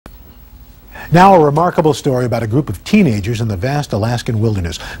Now a remarkable story about a group of teenagers in the vast Alaskan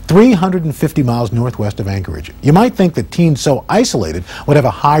wilderness, 350 miles northwest of Anchorage. You might think that teens so isolated would have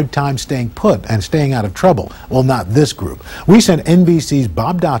a hard time staying put and staying out of trouble. Well, not this group. We sent NBC's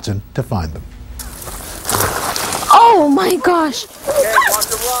Bob Dotson to find them. Oh my gosh!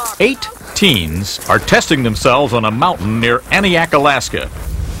 8 teens are testing themselves on a mountain near Aniak, Alaska.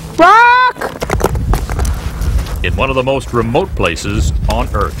 Rock! In one of the most remote places on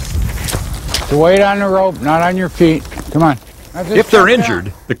Earth. The weight on the rope, not on your feet. Come on. If they're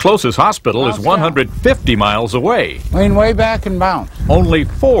injured, the closest hospital is 150 miles away. Lean way back and bounce. Only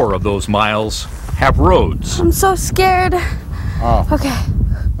 4 of those miles have roads. I'm so scared. Oh. Okay.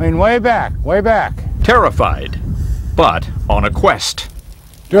 Lean way back, way back. Terrified, but on a quest.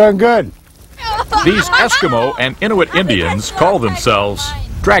 Doing good. These Eskimo and Inuit Indians call themselves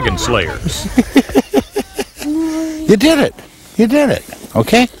dragon slayers. You did it. You did it.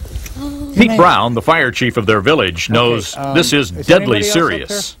 Okay? Pete Brown, the fire chief of their village, knows this is deadly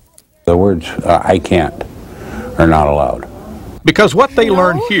serious. The words, I can't, are not allowed. Because what they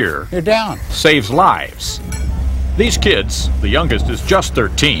learn here You're down. saves lives. These kids, the youngest is just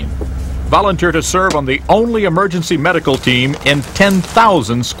 13, volunteer to serve on the only emergency medical team in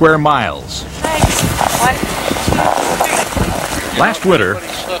 10,000 square miles. Last winter,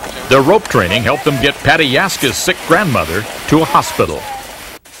 their rope training helped them get Patty Yaska's sick grandmother to a hospital.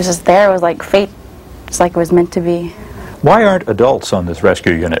 It was just there. It was like fate. It's like it was meant to be. Why aren't adults on this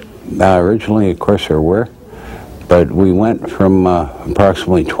rescue unit? Originally, of course, there were, but we went from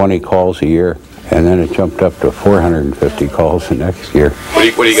approximately 20 calls a year, and then it jumped up to 450 calls the next year.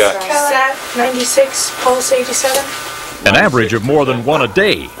 What do you got? Sat 96, pulse 87. An average of more than 1 a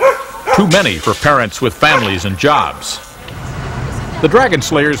day. Too many for parents with families and jobs. The Dragon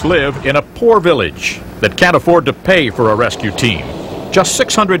Slayers live in a poor village that can't afford to pay for a rescue team. Just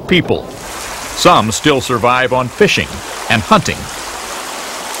 600 people. Some still survive on fishing and hunting.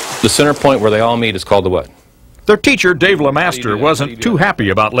 The center point where they all meet is called the what? Their teacher, Dave LeMaster, wasn't too happy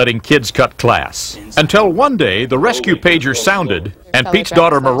about letting kids cut class. Until one day, the rescue pager sounded, and Pete's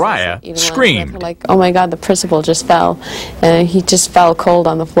daughter, Mariah, screamed. Like, oh my God, the principal just fell. And he just fell cold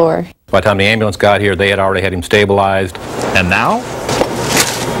on the floor. By the time the ambulance got here, they had already had him stabilized. And now?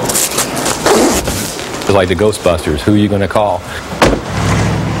 It was like the Ghostbusters. Who are you going to call?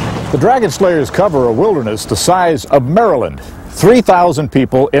 The Dragon Slayers cover a wilderness the size of Maryland. 3,000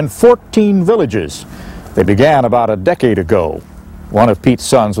 people in 14 villages. They began about a decade ago. One of Pete's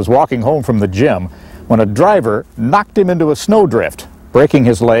sons was walking home from the gym when a driver knocked him into a snowdrift, breaking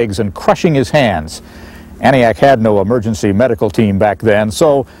his legs and crushing his hands. Aniak had no emergency medical team back then,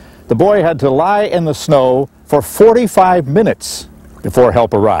 so the boy had to lie in the snow for 45 minutes before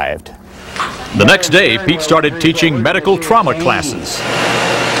help arrived. The next day, Pete started teaching medical trauma classes.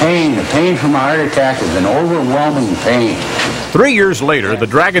 The pain from a heart attack is an overwhelming pain. 3 years later, the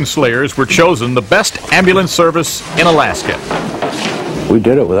Dragon Slayers were chosen the best ambulance service in Alaska. We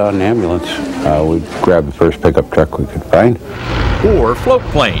did it without an ambulance. We grabbed the first pickup truck we could find. Or float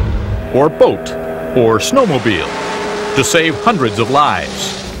plane, or boat, or snowmobile, to save hundreds of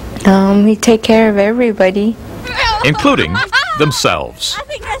lives. We take care of everybody. Including themselves.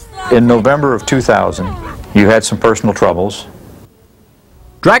 In November of 2000, you had some personal troubles.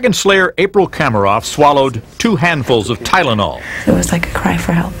 Dragon Slayer April Kameroff swallowed 2 handfuls of Tylenol. It was like a cry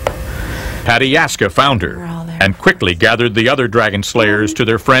for help. Patty Yaska found her and quickly gathered the other Dragon Slayers to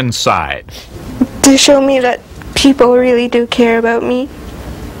their friend's side. To show me that people really do care about me.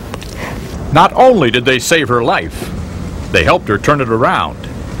 Not only did they save her life, they helped her turn it around.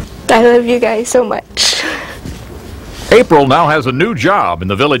 I love you guys so much. April now has a new job in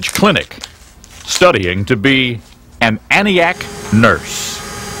the village clinic, studying to be an Aniak nurse.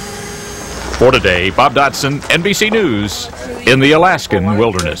 For today, Bob Dotson, NBC News, in the Alaskan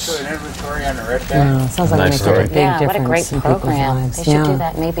wilderness. Sounds like Nice story. a big Yeah, what a difference great in people's program. lives. They should do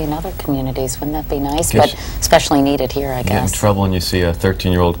that maybe in other communities. Wouldn't that be nice? Guess But especially needed here, I You get in guess. trouble and you see a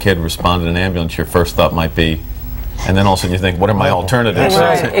 13-year-old kid respond in an ambulance, your first thought might be, and then all of a sudden you think, what are my alternatives?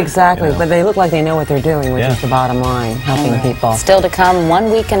 Right, exactly. You know. But they look like they know what they're doing, which is the bottom line, helping people. Still to come,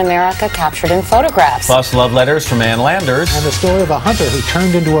 1 week in America captured in photographs. Plus love letters from Ann Landers. And the story of a hunter who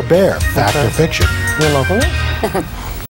turned into a bear, fact or fiction. Your local news.